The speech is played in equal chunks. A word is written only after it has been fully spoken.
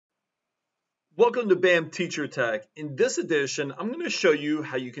Welcome to BAM Teacher Tech. In this edition, I'm going to show you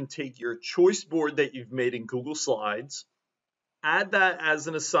how you can take your choice board that you've made in Google Slides, add that as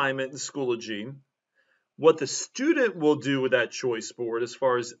an assignment in Schoology, what the student will do with that choice board as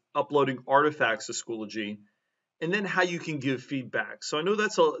far as uploading artifacts to Schoology, and then how you can give feedback. So I know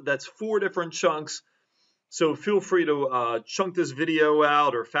that's 4 different chunks, so feel free to chunk this video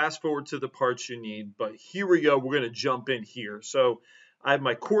out or fast forward to the parts you need, but here we go. We're going to jump in here. So I have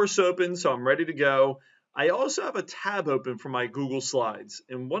my course open, so I'm ready to go. I also have a tab open for my Google Slides,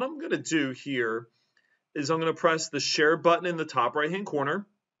 and what I'm going to do here is I'm going to press the share button in the top right hand corner,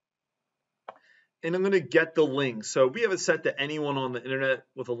 and I'm going to get the link. So we have it set to anyone on the internet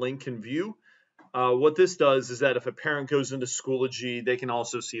with a link can view. What this does is that if a parent goes into Schoology, they can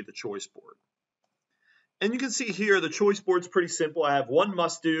also see the choice board. And you can see here the choice board's pretty simple. I have 1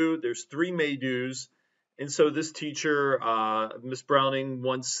 must do, there's 3 may do's, and so this teacher, Miss Browning,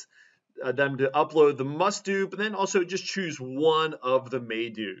 wants them to upload the must do, but then also just choose one of the may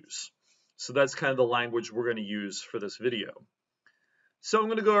do's. So that's kind of the language we're going to use for this video. So I'm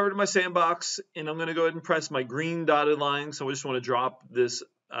going to go over to my sandbox, and I'm going to go ahead and press my green dotted line. So I just want to drop this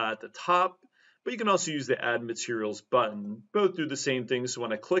at the top. But you can also use the Add Materials button. Both do the same thing. So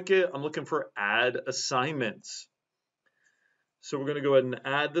when I click it, I'm looking for Add Assignments. So we're going to go ahead and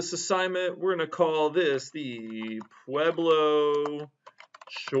add this assignment. We're going to call this the Pueblo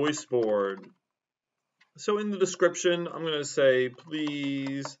Choice Board. So in the description, I'm going to say,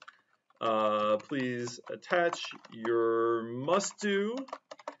 please attach your must-do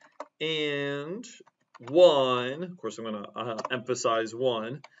and 1, of course I'm going to emphasize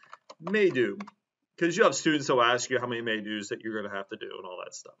 1, may do, because you have students that will ask you how many may do's that you're going to have to do and all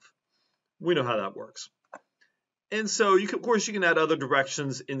that stuff. We know how that works. And so you can, of course, you can add other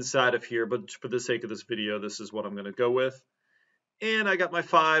directions inside of here, but for the sake of this video, this is what I'm going to go with. And I got my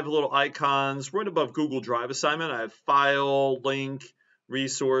 5 little icons right above Google Drive assignment. I have file, link,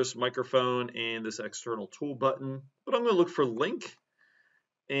 resource, microphone, and this external tool button. But I'm going to look for link,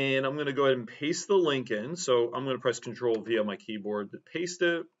 and I'm going to go ahead and paste the link in. So I'm going to press Control V on my keyboard to paste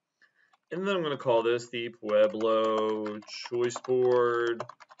it. And then I'm going to call this the Pueblo Choice Board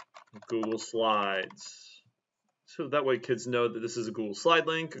Google Slides. So that way kids know that this is a Google Slide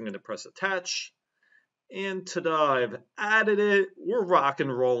link. I'm going to press Attach. And ta-da, I've added it. We're rock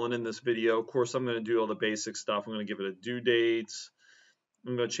and rolling in this video. Of course, I'm going to do all the basic stuff. I'm going to give it a due date.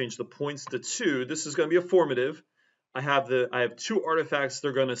 I'm going to change the points to 2. This is going to be a formative. I have 2 artifacts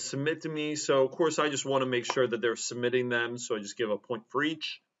they're going to submit to me. So, of course, I just want to make sure that they're submitting them. So I just give a point for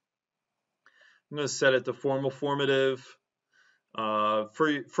each. I'm going to set it to formative. For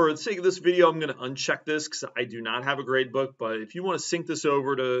the sake of this video, I'm going to uncheck this because I do not have a grade book. But if you want to sync this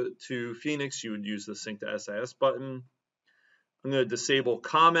over to Phoenix, you would use the Sync to SIS button. I'm going to disable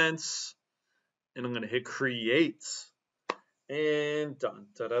comments, and I'm going to hit Create. And dun,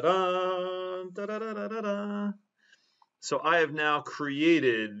 da, da, da, da, da, da, da, da. So I have now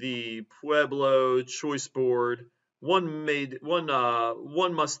created the Pueblo Choice Board. One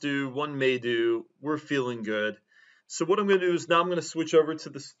must do, 1 may do. We're feeling good. So what I'm going to do is now I'm going to switch over to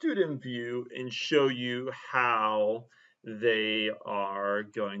the student view and show you how they are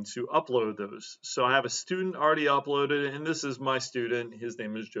going to upload those. So I have a student already uploaded, and this is my student. His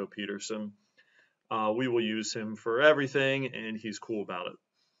name is Joe Peterson. We will use him for everything, and he's cool about it.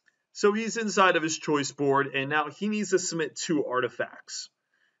 So he's inside of his choice board, and now he needs to submit 2 artifacts.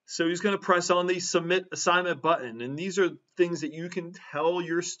 So he's going to press on the Submit Assignment button, and these are things that you can tell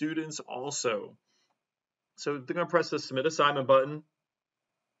your students also. So they're going to press the Submit Assignment button.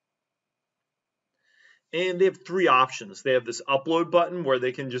 And they have 3 options. They have this Upload button where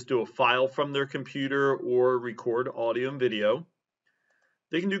they can just do a file from their computer or record audio and video.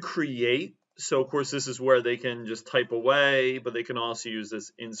 They can do Create. So, of course, this is where they can just type away, but they can also use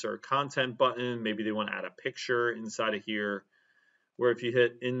this Insert Content button. Maybe they want to add a picture inside of here, where if you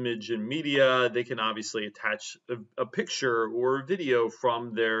hit Image and Media, they can obviously attach a picture or a video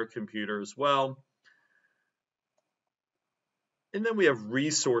from their computer as well. And then we have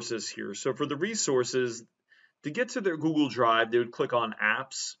resources here. So for the resources, to get to their Google Drive, they would click on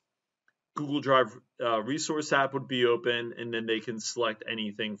Apps. Google Drive resource app would be open, and then they can select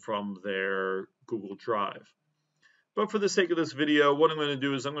anything from their Google Drive. But for the sake of this video, what I'm going to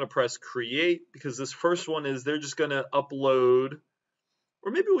do is I'm going to press Create, because this first one is they're just going to upload,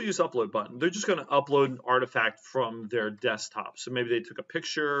 or maybe we'll use Upload button. They're just going to upload an artifact from their desktop. So maybe they took a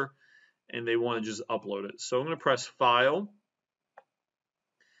picture and they want to just upload it. So I'm going to press File.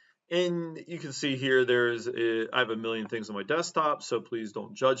 And you can see here I have a million things on my desktop, so please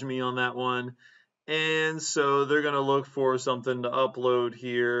don't judge me on that one. And so they're going to look for something to upload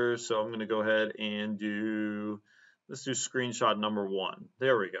here. So I'm going to go ahead and let's do screenshot number 1.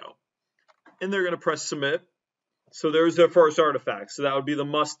 There we go. And they're going to press submit. So there's their first artifact. So that would be the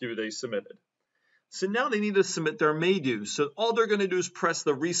must do they submitted. So now they need to submit their may do. So all they're going to do is press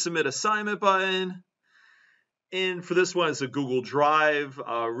the resubmit assignment button. And for this one, it's a Google Drive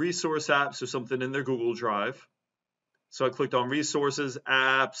resource app. So something in their Google Drive. So I clicked on resources,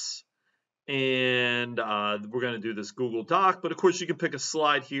 apps, and we're going to do this Google Doc. But of course, you can pick a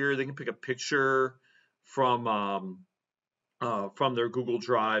slide here. They can pick a picture from their Google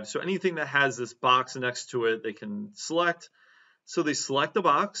Drive. So anything that has this box next to it, they can select. So they select the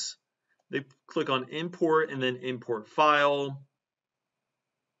box. They click on import and then import file.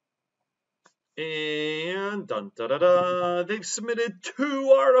 And dun, da, da, da, they've submitted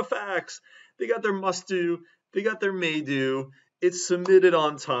 2 artifacts. They got their must do. They got their may do. It's submitted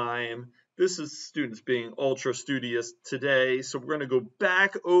on time. This is students being ultra studious today. So we're going to go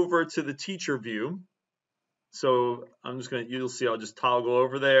back over to the teacher view. So you'll see I'll just toggle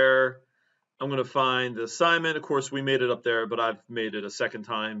over there. I'm going to find the assignment. Of course, we made it up there, but I've made it a second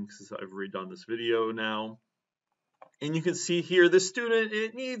time because I've redone this video now. And you can see here the student,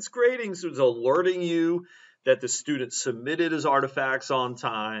 it needs grading. So it's alerting you that the student submitted his artifacts on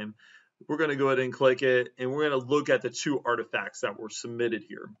time. We're going to go ahead and click it, and we're going to look at the 2 artifacts that were submitted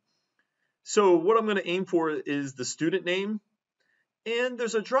here. So what I'm going to aim for is the student name. And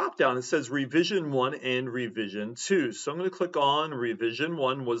there's a drop down. It says revision 1 and revision 2. So I'm going to click on revision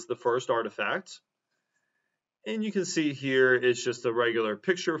 1 was the first artifact. And you can see here it's just a regular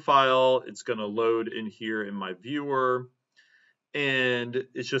picture file. It's going to load in here in my viewer. And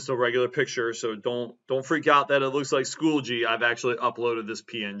it's just a regular picture. So don't freak out that it looks like Schoology. I've actually uploaded this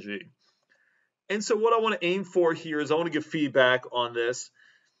PNG. And so what I want to aim for here is I want to give feedback on this.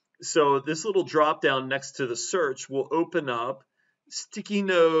 So this little drop down next to the search will open up sticky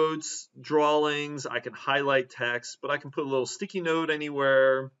notes, drawings. I can highlight text, but I can put a little sticky note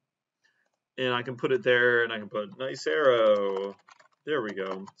anywhere, and I can put it there, and I can put nice arrow. There we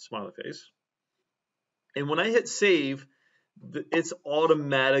go, smiley face. And when I hit save, it's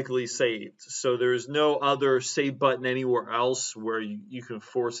automatically saved. So there's no other save button anywhere else where you can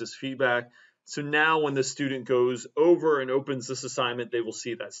force this feedback. So now when the student goes over and opens this assignment, they will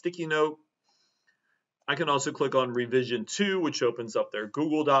see that sticky note. I can also click on revision 2, which opens up their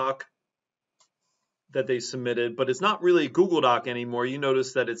Google Doc that they submitted, but it's not really a Google Doc anymore. You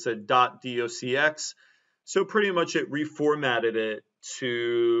notice that it's a .docx. So pretty much it reformatted it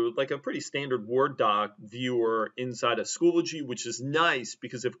to like a pretty standard Word doc viewer inside of Schoology, which is nice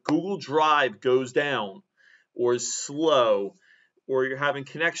because if Google Drive goes down or is slow or you're having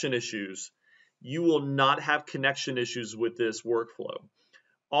connection issues, you will not have connection issues with this workflow.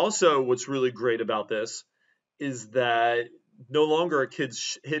 Also, what's really great about this is that no longer are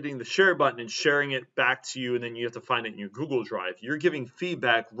kids hitting the share button and sharing it back to you, and then you have to find it in your Google Drive. You're giving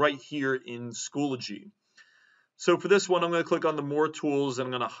feedback right here in Schoology. So for this one, I'm going to click on the More Tools, and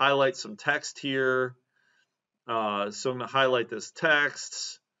I'm going to highlight some text here. So I'm going to highlight this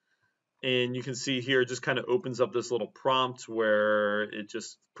text, and you can see here it just kind of opens up this little prompt where it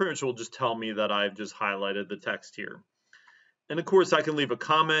just pretty much will just tell me that I've just highlighted the text here. And of course, I can leave a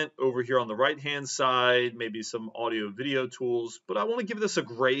comment over here on the right-hand side, maybe some audio video tools, but I want to give this a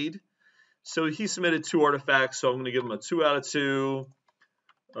grade. So he submitted 2 artifacts, so I'm going to give him a 2 out of 2.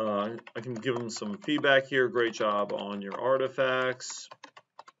 I can give him some feedback here. Great job on your artifacts.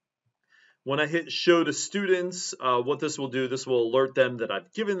 When I hit show to students, what this will do, this will alert them that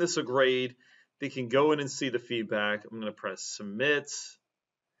I've given this a grade. They can go in and see the feedback. I'm going to press submit.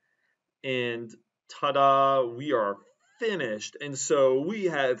 And ta-da, we are finished. And so we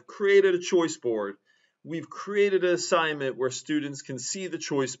have created a choice board. We've created an assignment where students can see the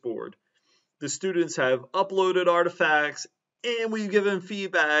choice board. The students have uploaded artifacts and we've given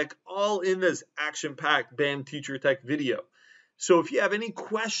feedback all in this action-packed BAM Teacher Tech video. So if you have any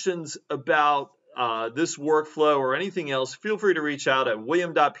questions about this workflow or anything else, feel free to reach out at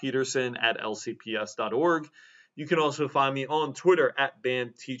william.peterson@lcps.org. You can also find me on Twitter at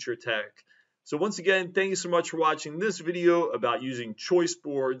BAM Teacher Tech. So once again, thank you so much for watching this video about using choice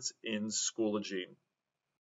boards in Schoology.